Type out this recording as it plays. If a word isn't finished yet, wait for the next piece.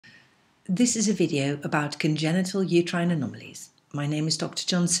This is a video about congenital uterine anomalies. My name is Dr.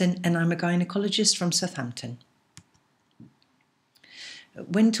 Johnson and I'm a gynaecologist from Southampton.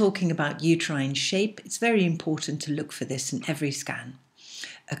 When talking about uterine shape, it's very important to look for this in every scan.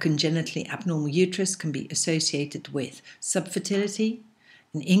 A congenitally abnormal uterus can be associated with subfertility,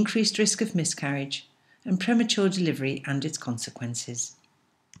 an increased risk of miscarriage, and premature delivery and its consequences.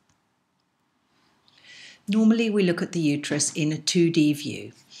 Normally we look at the uterus in a 2D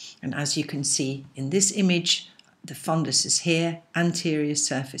view, and as you can see in this image, the fundus is here, anterior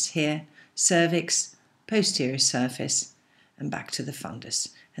surface here, cervix, posterior surface, and back to the fundus.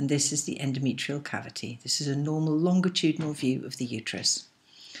 And this is the endometrial cavity. This is a normal longitudinal view of the uterus.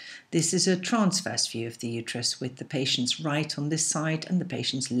 This is a transverse view of the uterus with the patient's right on this side and the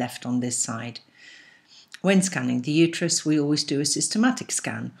patient's left on this side. When scanning the uterus, we always do a systematic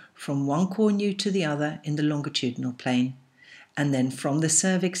scan from one cornu to the other in the longitudinal plane, and then from the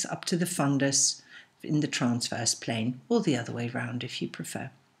cervix up to the fundus in the transverse plane, or the other way round if you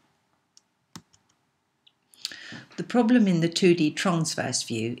prefer. The problem in the 2D transverse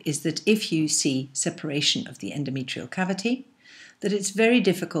view is that if you see separation of the endometrial cavity, that it's very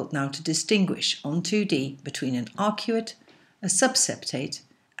difficult now to distinguish on 2D between an arcuate, a subseptate,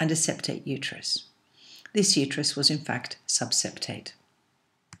 and a septate uterus. This uterus was in fact subseptate.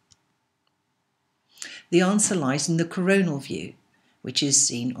 The answer lies in the coronal view, which is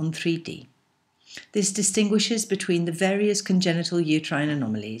seen on 3D. This distinguishes between the various congenital uterine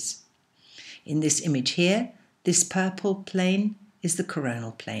anomalies. In this image here, this purple plane is the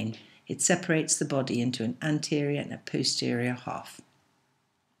coronal plane. It separates the body into an anterior and a posterior half.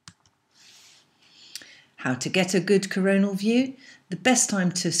 How to get a good coronal view? The best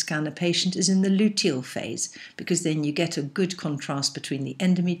time to scan a patient is in the luteal phase, because then you get a good contrast between the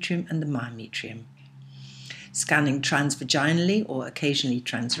endometrium and the myometrium. Scanning transvaginally or occasionally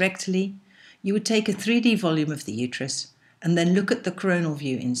transrectally, you would take a 3D volume of the uterus and then look at the coronal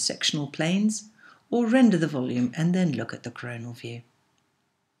view in sectional planes, or render the volume and then look at the coronal view.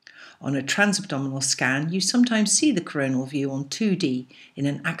 On a transabdominal scan, you sometimes see the coronal view on 2D in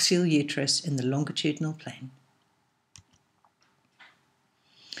an axial uterus in the longitudinal plane.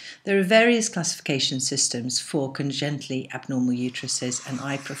 There are various classification systems for congenitally abnormal uteruses, and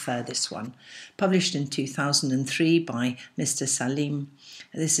I prefer this one, published in 2003 by Mr. Salim.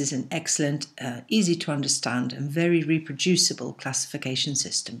 This is an excellent, easy to understand and very reproducible classification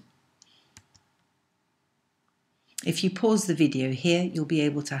system. If you pause the video here, you'll be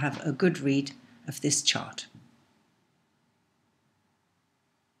able to have a good read of this chart.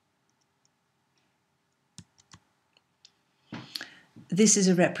 This is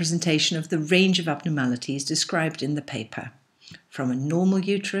a representation of the range of abnormalities described in the paper, from a normal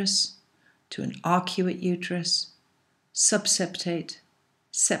uterus to an arcuate uterus, subseptate,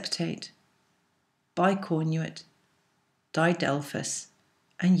 septate, bicornuate, didelphus,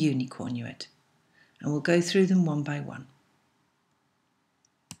 and unicornuate. And we'll go through them one by one.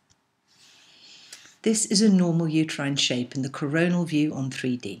 This is a normal uterine shape in the coronal view on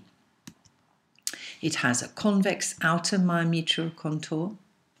 3D. It has a convex outer myometrial contour.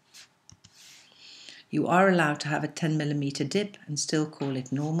 You are allowed to have a 10 mm dip and still call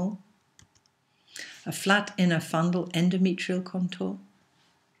it normal. A flat inner fundal endometrial contour.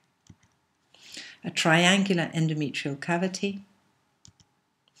 A triangular endometrial cavity.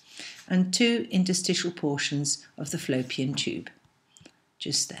 And two interstitial portions of the fallopian tube,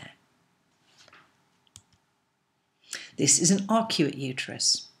 just there. This is an arcuate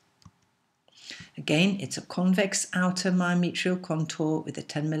uterus. Again, it's a convex outer myometrial contour with a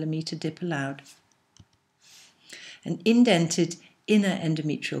 10 mm dip allowed. An indented inner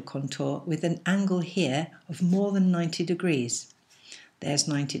endometrial contour with an angle here of more than 90 degrees. There's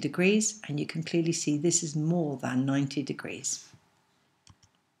 90 degrees, and you can clearly see this is more than 90 degrees.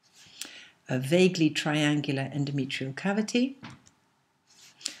 A vaguely triangular endometrial cavity,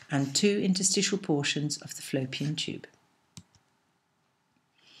 and two interstitial portions of the fallopian tube.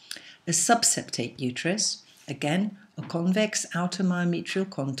 A subseptate uterus, again a convex outer myometrial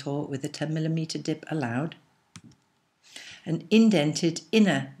contour with a 10 mm dip allowed. An indented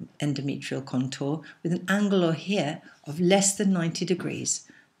inner endometrial contour with an angle here of less than 90 degrees.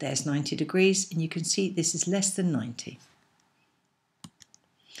 There's 90 degrees, and you can see this is less than 90.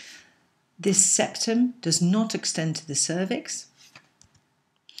 This septum does not extend to the cervix,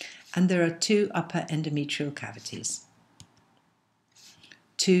 and there are two upper endometrial cavities,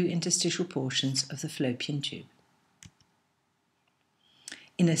 two interstitial portions of the fallopian tube.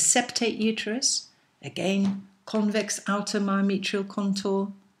 In a septate uterus, again, convex outer myometrial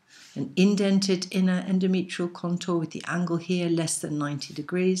contour, an indented inner endometrial contour with the angle here less than 90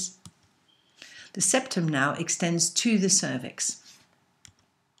 degrees, The septum now extends to the cervix.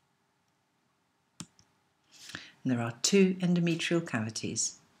 And there are 2 endometrial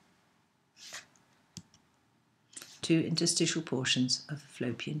cavities, 2 interstitial portions of the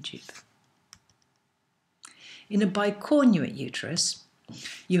fallopian tube. In a bicornuate uterus,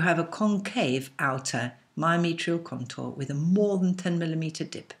 you have a concave outer myometrial contour with a more than 10 millimeter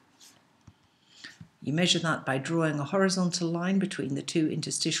dip. You measure that by drawing a horizontal line between the 2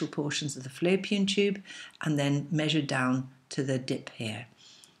 interstitial portions of the fallopian tube and then measure down to the dip here.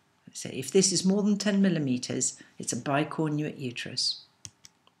 So if this is more than 10 millimeters, it's a bicornuate uterus.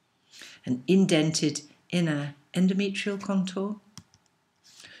 An indented inner endometrial contour,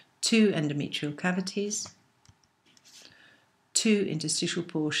 2 endometrial cavities, 2 interstitial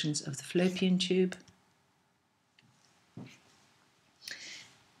portions of the fallopian tube,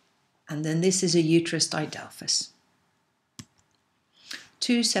 and then this is a uterus didelphus.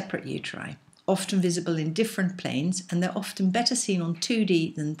 2 separate uteri, often visible in different planes, and they're often better seen on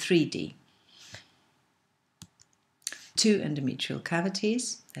 2D than 3D. 2 endometrial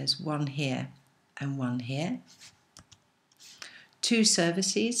cavities, there's one here and one here. 2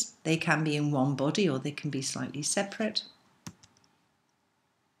 cervices, they can be in one body or they can be slightly separate.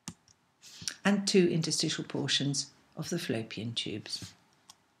 And 2 interstitial portions of the fallopian tubes.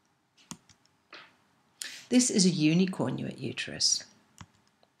 This is a unicornuate uterus.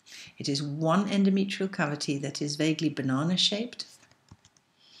 It is one endometrial cavity that is vaguely banana-shaped,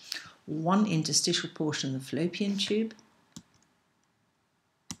 1 interstitial portion of the fallopian tube,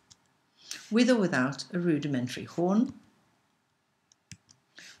 with or without a rudimentary horn,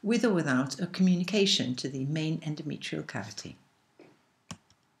 with or without a communication to the main endometrial cavity.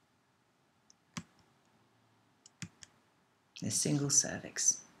 A single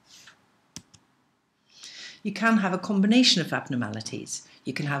cervix. You can have a combination of abnormalities.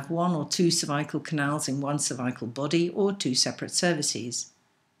 You can have 1 or 2 cervical canals in one cervical body or 2 separate cervices.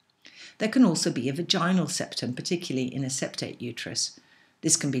 There can also be a vaginal septum, particularly in a septate uterus.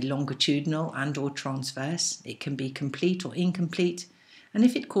 This can be longitudinal and or transverse. It can be complete or incomplete. And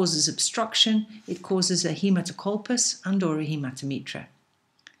if it causes obstruction, it causes a hematocolpus and or a hematometra.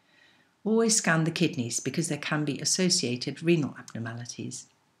 Always scan the kidneys because there can be associated renal abnormalities.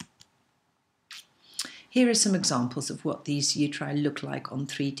 Here are some examples of what these uteri look like on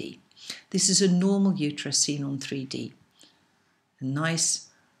 3D. This is a normal uterus seen on 3D. A nice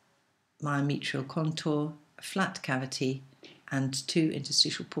myometrial contour, a flat cavity, and 2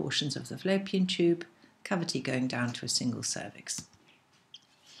 interstitial portions of the fallopian tube, cavity going down to a single cervix.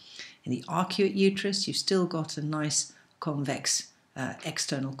 In the arcuate uterus, you've still got a nice convex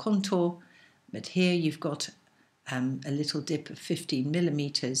external contour, but here you've got a little dip of 15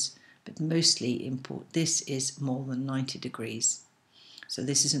 millimeters, but mostly this is more than 90 degrees. So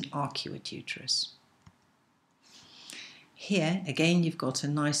this is an arcuate uterus. Here, again, you've got a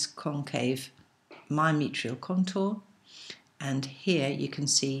nice concave myometrial contour, and here you can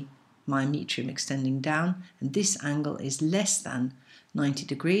see myometrium extending down, and this angle is less than 90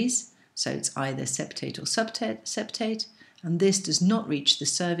 degrees, so it's either septate or subseptate, and this does not reach the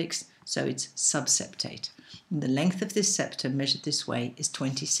cervix, so it's subseptate. And the length of this septum measured this way is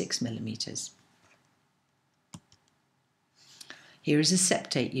 26 millimeters. Here is a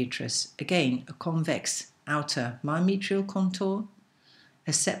septate uterus, again a convex outer myometrial contour,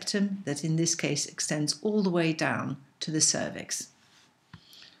 a septum that in this case extends all the way down to the cervix,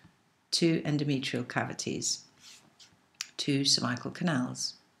 2 endometrial cavities, 2 cervical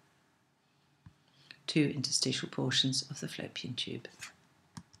canals, 2 interstitial portions of the fallopian tube.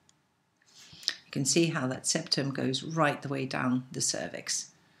 You can see how that septum goes right the way down the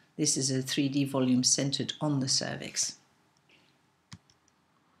cervix. This is a 3D volume centered on the cervix.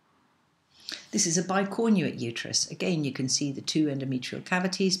 This is a bicornuate uterus. Again, you can see the 2 endometrial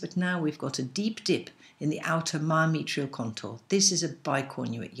cavities, but now we've got a deep dip in the outer myometrial contour. This is a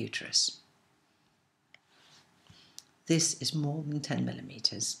bicornuate uterus. This is more than 10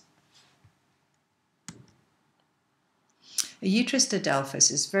 millimeters. A uterus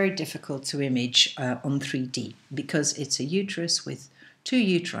didelphus is very difficult to image on 3D because it's a uterus with 2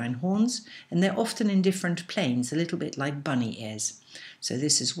 uterine horns, and they're often in different planes, a little bit like bunny ears. So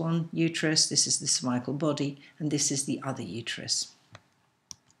this is one uterus, this is the cervical body, and this is the other uterus.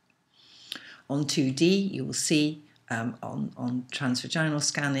 On 2D, you will see on transvaginal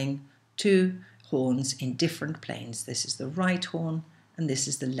scanning 2 horns in different planes. This is the right horn and this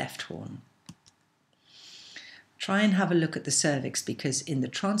is the left horn. Try and have a look at the cervix, because in the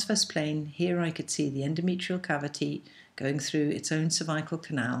transverse plane, here I could see the endometrial cavity going through its own cervical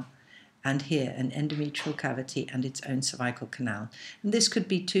canal, and here an endometrial cavity and its own cervical canal. And this could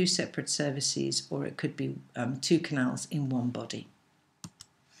be two separate cervices, or it could be two canals in one body.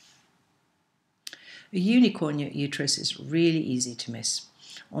 A unicornuate uterus is really easy to miss.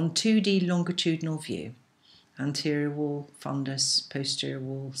 On 2D longitudinal view, anterior wall, fundus, posterior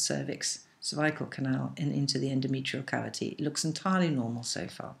wall, cervix, cervical canal, and into the endometrial cavity, it looks entirely normal so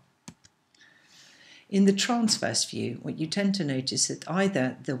far. In the transverse view, what you tend to notice that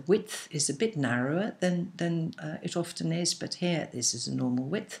either the width is a bit narrower than it often is, but here this is a normal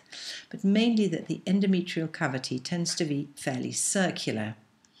width, but mainly that the endometrial cavity tends to be fairly circular.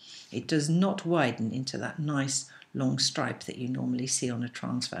 It does not widen into that nice long stripe that you normally see on a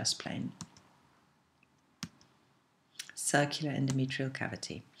transverse plane. Circular endometrial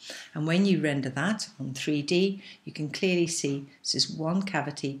cavity. And when you render that on 3D, you can clearly see this is one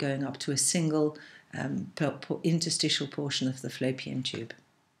cavity going up to a single interstitial portion of the fallopian tube.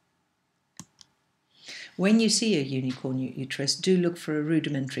 When you see a unicornuate uterus, do look for a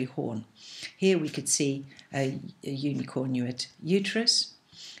rudimentary horn. Here we could see a unicornuate uterus,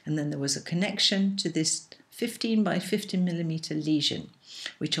 and then there was a connection to this 15 by 15 millimeter lesion,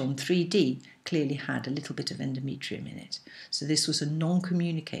 which on 3D clearly had a little bit of endometrium in it. So this was a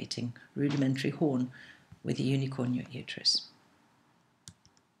non-communicating rudimentary horn with a unicornuate uterus.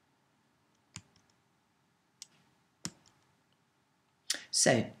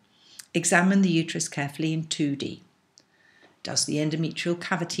 So, examine the uterus carefully in 2D. Does the endometrial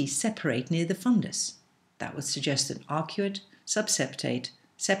cavity separate near the fundus? That would suggest an arcuate, subseptate,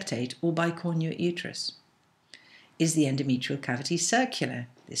 septate or bicornuate uterus. Is the endometrial cavity circular?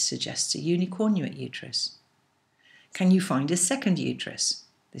 This suggests a unicornuate uterus. Can you find a second uterus?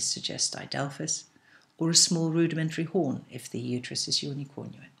 This suggests didelphys, or a small rudimentary horn if the uterus is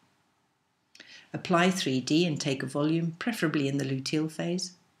unicornuate. Apply 3D and take a volume, preferably in the luteal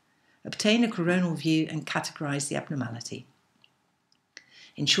phase. Obtain a coronal view and categorize the abnormality.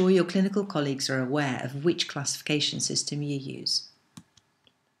 Ensure your clinical colleagues are aware of which classification system you use.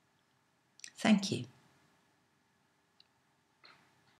 Thank you.